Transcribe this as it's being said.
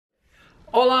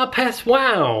Olá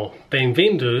pessoal!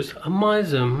 Bem-vindos a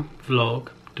mais um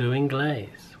vlog do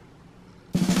inglês.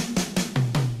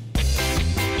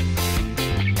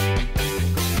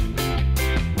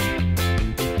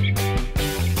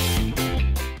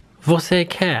 Você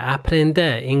quer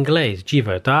aprender inglês de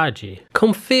verdade?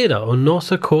 Confira o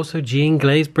nosso curso de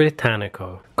inglês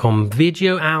britânico, com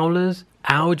videoaulas,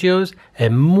 áudios e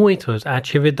muitas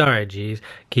atividades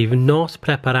que nós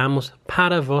preparamos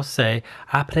para você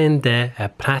aprender a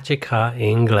praticar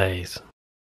inglês.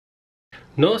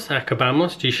 Nós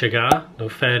acabamos de chegar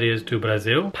nas férias do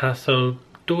Brasil. Passou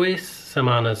 2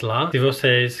 semanas lá. Se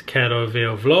vocês querem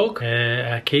ver o vlog,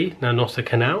 é aqui no nosso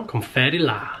canal, confere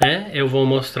lá. Eu vou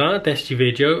mostrar deste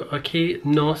vídeo o que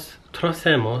nós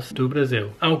trouxemos do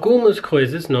Brasil. Algumas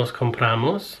coisas nós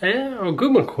compramos e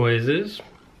algumas coisas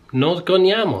nós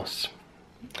ganhamos.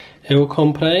 Eu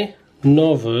comprei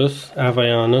novos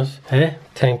havaianos.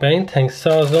 Também tem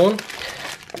sazon.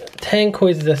 Tem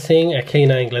coisas assim aqui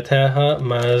na Inglaterra,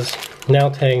 mas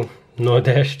não tem no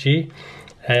Nordeste.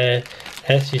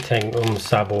 Este tem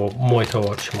sabor muito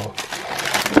ótimo.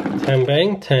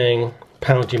 Também tem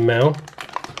pão de mel,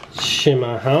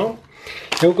 chimarrão.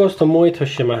 Eu gosto muito de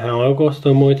chimarrão, eu gosto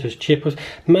de muitos tipos,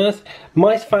 mas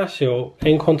mais fácil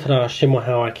encontrar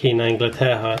chimarrão aqui na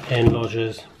Inglaterra em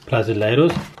lojas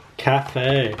brasileiras.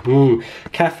 Café.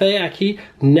 Café aqui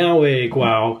não é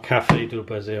igual ao café do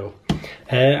Brasil.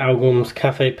 Alguns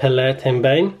café pelé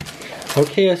também. O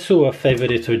que é sua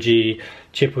favorito de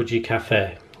tipo de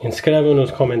café? Inscreva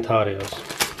nos comentários.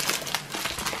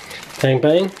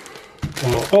 Também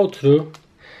outro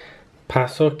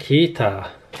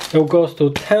paçoquita. Eu gosto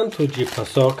tanto de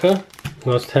paçoca.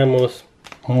 Nós temos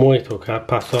muito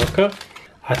paçoca.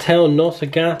 Até a nossa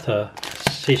gata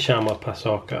se chama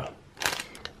paçoca.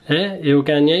 Eu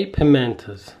ganhei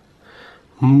pimentas.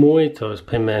 Muitas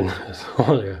pimentas.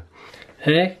 Olha.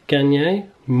 Ganhei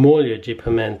molho de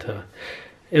pimenta.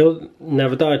 Na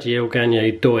verdade, eu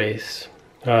ganhei 2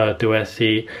 dessa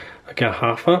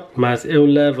garrafa, mas eu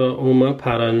levo uma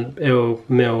para o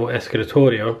meu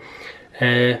escritório.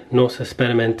 Nós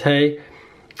experimentei,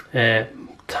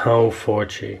 tão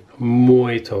forte,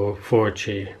 muito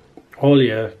forte.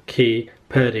 Olha que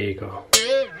perigo.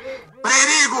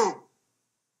 Perigo!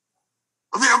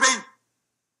 Ouviram bem?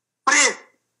 Perigo!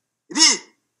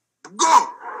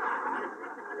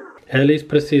 Eles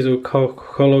precisam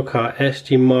colocar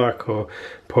este marco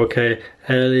porque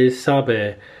eles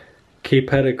sabem que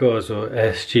perigoso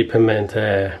este pimenta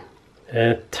é.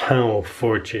 É tão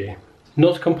forte.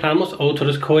 Nós compramos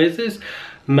outras coisas,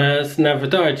 mas na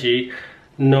verdade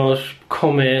nós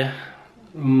comemos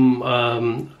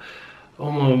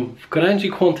uma grande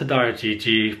quantidade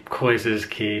de coisas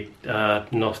que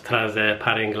nós trazemos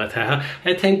para a Inglaterra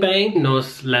e também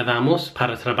nós levamos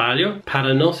para o trabalho,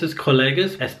 para nossos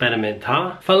colegas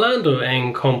experimentar. Falando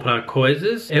em comprar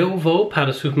coisas, eu vou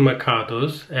para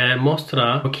supermercados e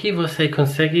mostrar o que você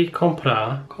consegue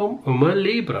comprar com uma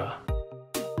libra.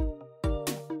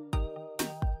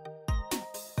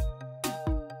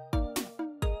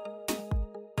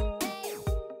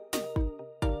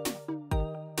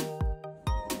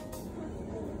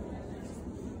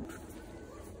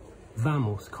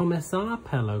 Vamos começar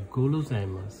pela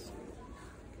guloseimas.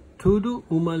 Tudo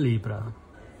uma libra,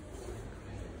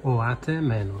 ou até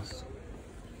menos.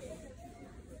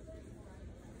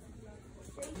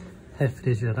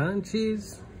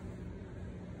 Refrigerantes,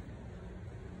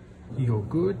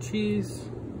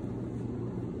 iogurtes,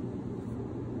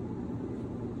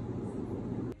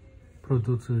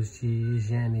 produtos de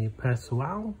higiene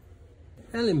pessoal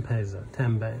e limpeza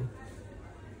também.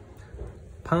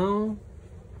 Pão,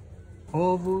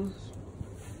 ovos,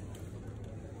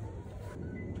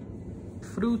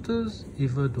 frutas e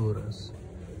verduras.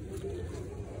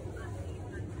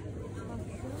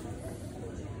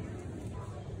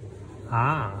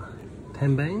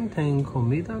 Também tem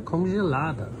comida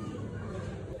congelada.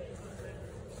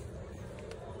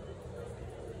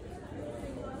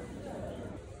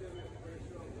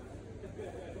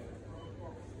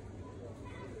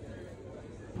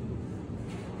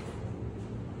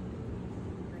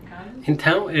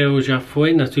 Então eu já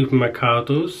fui no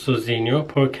supermercado sozinho,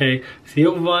 porque se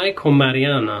eu vou com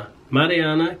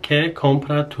Mariana quer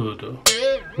comprar tudo.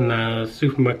 No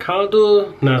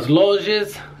supermercado, nas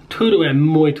lojas, tudo é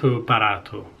muito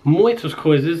barato. Muitas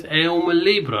coisas é uma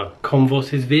libra, como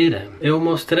vocês viram. Eu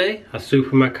mostrei a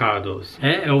supermercados.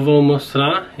 Eu vou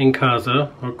mostrar em casa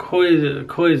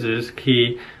coisas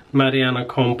que Mariana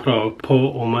comprou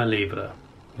por uma libra.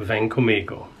 Vem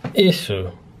comigo.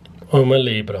 Isso, uma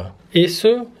libra.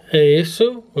 Isso É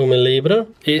isso, uma libra.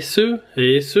 Isso,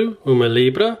 uma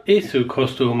libra. Isso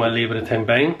custa uma libra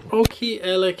também. O que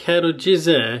ela quer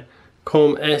dizer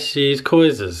com essas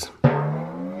coisas?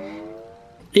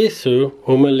 Isso,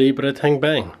 uma libra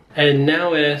também. E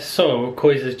não é só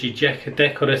coisas de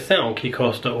decoração que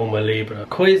custa uma libra.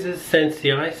 Coisas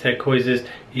essenciais e coisas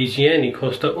higiênicas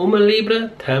custam uma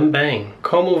libra também.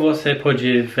 Como você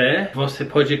pode ver, você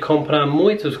pode comprar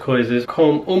muitas coisas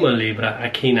com uma libra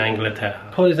aqui na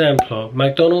Inglaterra. Por exemplo,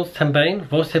 McDonald's também,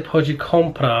 você pode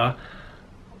comprar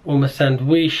uma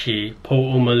sanduíche por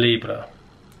uma libra.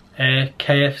 E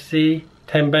KFC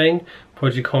também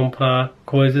pode comprar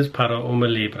coisas para uma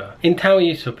libra. Então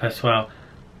isso, pessoal.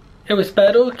 Eu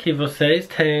espero que vocês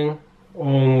tenham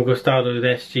gostado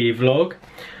deste vlog.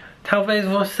 Talvez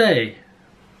você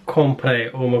compre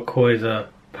uma coisa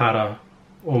para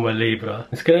uma libra.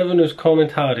 Escreva nos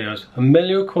comentários a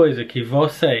melhor coisa que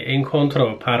você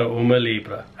encontrou para uma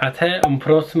libra. Até um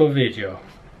próximo vídeo.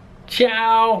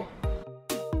 Tchau!